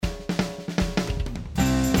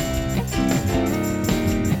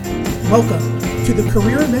Welcome to the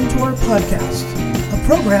Career Mentor Podcast, a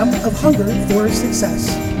program of Hunger for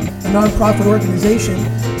Success, a nonprofit organization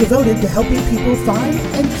devoted to helping people find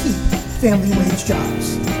and keep family wage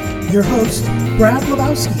jobs. Your host, Brad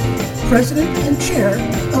Lebowski, President and Chair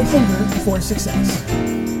of Hunger for Success.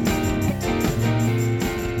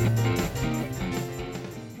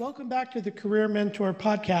 Welcome back to the Career Mentor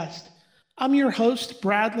Podcast. I'm your host,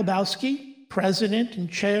 Brad Lebowski, President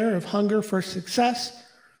and Chair of Hunger for Success.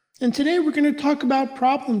 And today we're going to talk about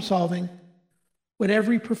problem solving, what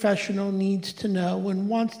every professional needs to know and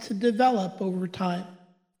wants to develop over time.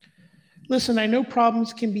 Listen, I know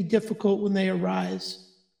problems can be difficult when they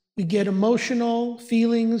arise. We get emotional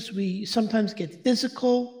feelings, we sometimes get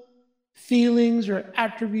physical feelings or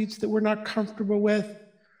attributes that we're not comfortable with,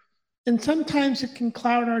 and sometimes it can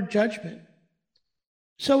cloud our judgment.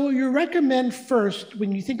 So what you recommend first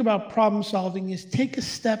when you think about problem solving is take a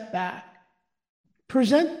step back.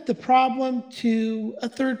 Present the problem to a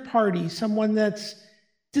third party, someone that's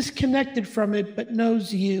disconnected from it but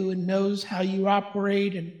knows you and knows how you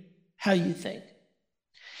operate and how you think.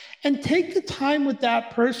 And take the time with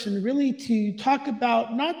that person really to talk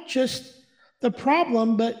about not just the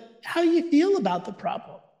problem, but how you feel about the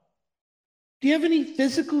problem. Do you have any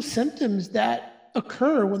physical symptoms that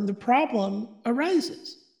occur when the problem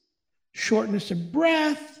arises? Shortness of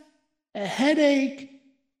breath, a headache,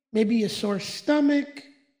 maybe a sore stomach.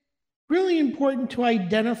 Really important to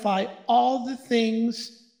identify all the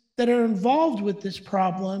things that are involved with this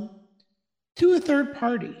problem to a third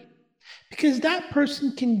party, because that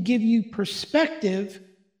person can give you perspective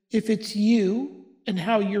if it's you and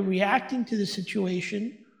how you're reacting to the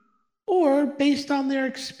situation, or based on their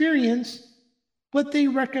experience, what they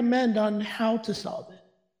recommend on how to solve it.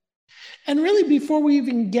 And really, before we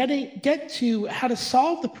even get to how to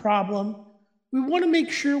solve the problem, we want to make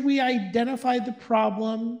sure we identify the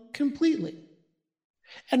problem completely.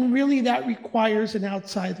 And really that requires an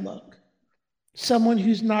outside look. Someone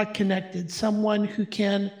who's not connected, someone who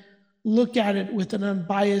can look at it with an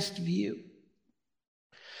unbiased view.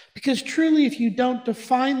 Because truly, if you don't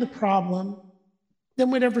define the problem, then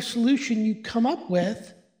whatever solution you come up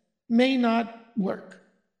with may not work,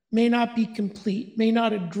 may not be complete, may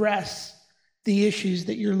not address the issues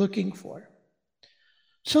that you're looking for.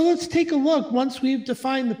 So let's take a look. Once we've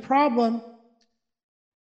defined the problem,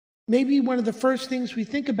 maybe one of the first things we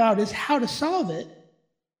think about is how to solve it.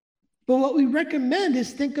 But what we recommend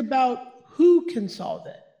is think about who can solve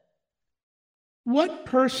it. What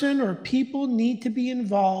person or people need to be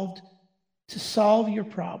involved to solve your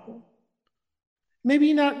problem?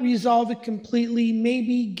 Maybe not resolve it completely,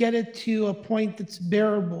 maybe get it to a point that's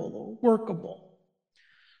bearable or workable.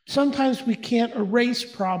 Sometimes we can't erase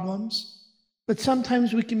problems, but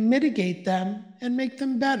sometimes we can mitigate them and make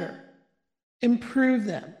them better, improve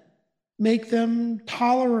them, make them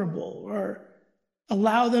tolerable, or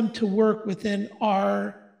allow them to work within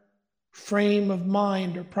our frame of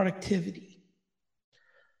mind or productivity.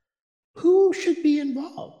 Who should be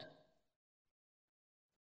involved?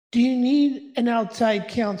 Do you need an outside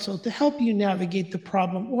counsel to help you navigate the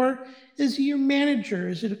problem? Or is it your manager?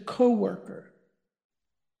 Is it a coworker?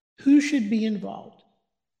 Who should be involved?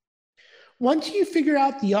 Once you figure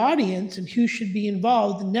out the audience and who should be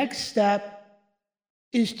involved, the next step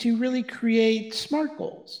is to really create SMART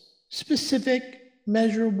goals, specific,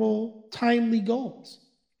 measurable, timely goals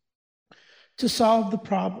to solve the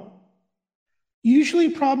problem. Usually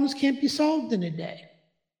problems can't be solved in a day.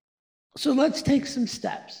 So let's take some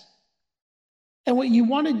steps. And what you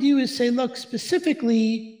want to do is say, look,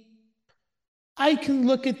 specifically, I can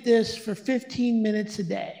look at this for 15 minutes a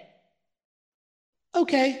day.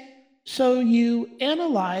 Okay. So you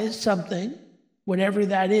analyze something, whatever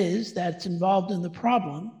that is that's involved in the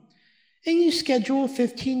problem, and you schedule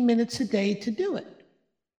 15 minutes a day to do it.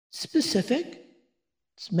 Specific,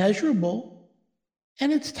 it's measurable,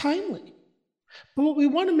 and it's timely. But what we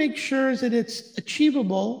want to make sure is that it's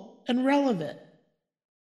achievable and relevant,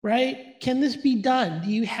 right? Can this be done? Do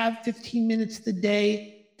you have 15 minutes a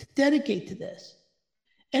day to dedicate to this?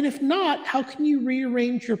 And if not, how can you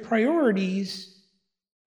rearrange your priorities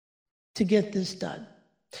to get this done?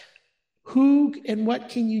 Who and what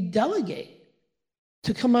can you delegate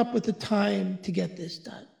to come up with the time to get this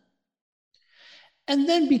done? And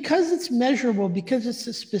then because it's measurable, because it's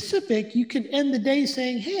a specific, you can end the day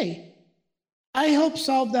saying, hey, I helped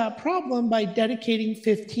solve that problem by dedicating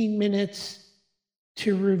 15 minutes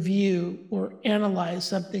to review or analyze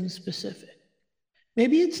something specific.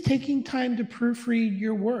 Maybe it's taking time to proofread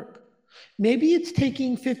your work. Maybe it's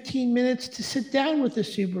taking 15 minutes to sit down with a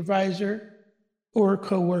supervisor or a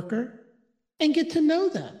coworker and get to know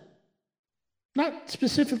them. not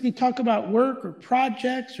specifically talk about work or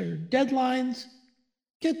projects or deadlines.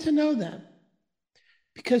 Get to know them,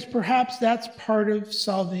 because perhaps that's part of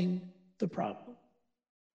solving the problem.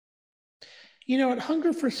 At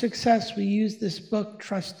Hunger for Success, we use this book,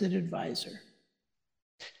 Trusted Advisor.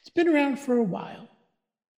 It's been around for a while,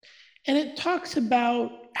 and it talks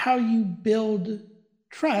about how you build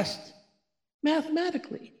trust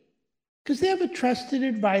mathematically, because they have a trusted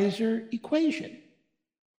advisor equation,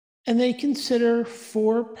 and they consider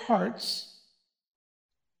 4 parts,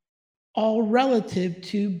 all relative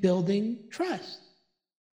to building trust.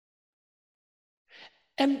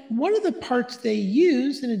 And one of the parts they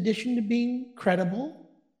use, in addition to being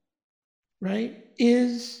credible, right,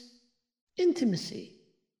 is intimacy,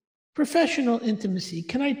 professional intimacy.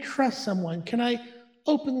 Can I trust someone? Can I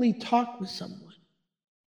openly talk with someone?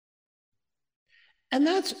 And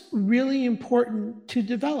that's really important to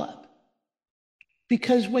develop,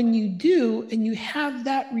 because when you do and you have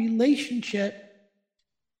that relationship,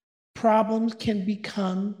 problems can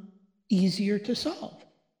become easier to solve,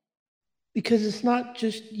 because it's not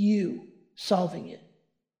just you solving it.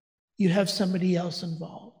 You have somebody else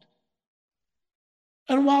involved.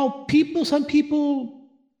 And while some people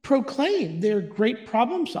proclaim they're great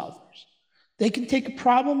problem solvers, they can take a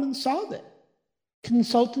problem and solve it.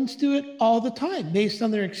 Consultants do it all the time based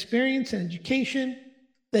on their experience and education.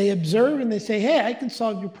 They observe and they say, hey, I can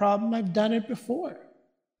solve your problem. I've done it before.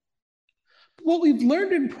 But what we've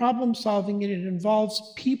learned in problem solving, it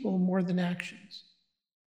involves people more than actions.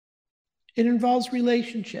 It involves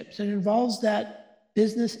relationships. It involves that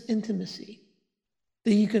business intimacy,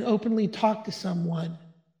 that you can openly talk to someone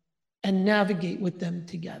and navigate with them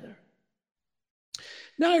together.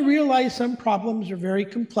 Now, I realize some problems are very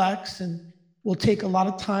complex and will take a lot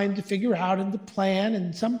of time to figure out and to plan,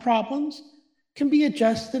 and some problems can be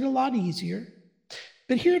adjusted a lot easier.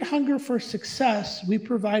 But here at Hunger for Success, we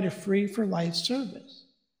provide a free for life service.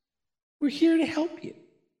 We're here to help you.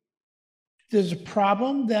 If there's a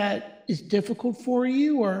problem that is difficult for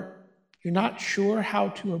you, or you're not sure how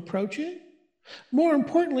to approach it, more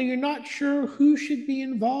importantly, you're not sure who should be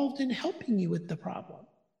involved in helping you with the problem,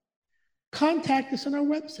 contact us on our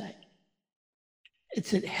website.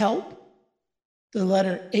 It's at help, the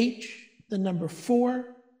letter H, the number 4,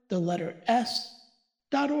 the letter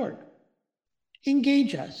S.org.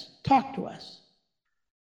 Engage us, talk to us.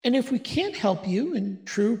 And if we can't help you in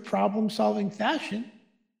true problem-solving fashion,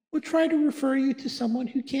 we'll try to refer you to someone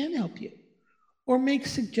who can help you or make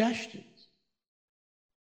suggestions.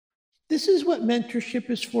 This is what mentorship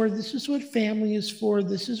is for. This is what family is for.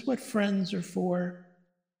 This is what friends are for.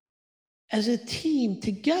 As a team,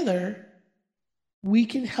 together, we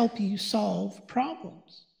can help you solve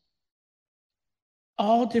problems.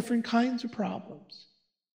 All different kinds of problems,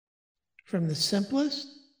 from the simplest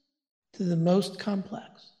to the most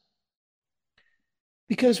complex.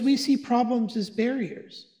 Because we see problems as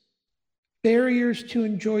barriers. Barriers to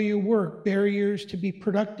enjoy your work, barriers to be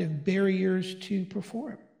productive, barriers to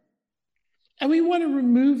perform. And we want to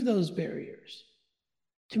remove those barriers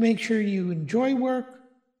to make sure you enjoy work,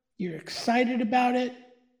 you're excited about it,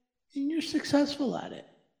 and you're successful at it.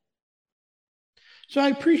 So I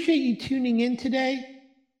appreciate you tuning in today,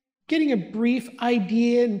 getting a brief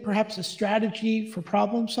idea and perhaps a strategy for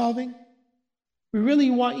problem solving. We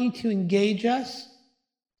really want you to engage us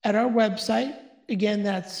at our website. Again,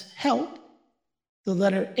 that's help, the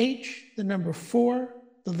letter H, the number 4,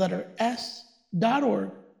 the letter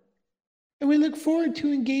S.org. And we look forward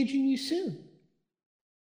to engaging you soon.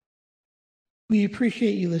 We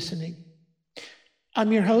appreciate you listening.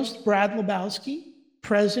 I'm your host, Brad Lebowski,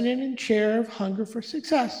 President and Chair of Hunger for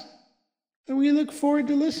Success, and we look forward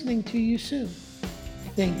to listening to you soon.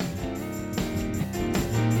 Thank you.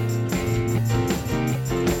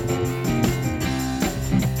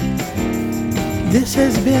 This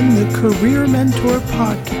has been the Career Mentor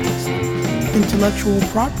Podcast, intellectual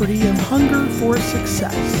property of Hunger for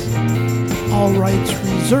Success. All rights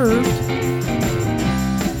reserved.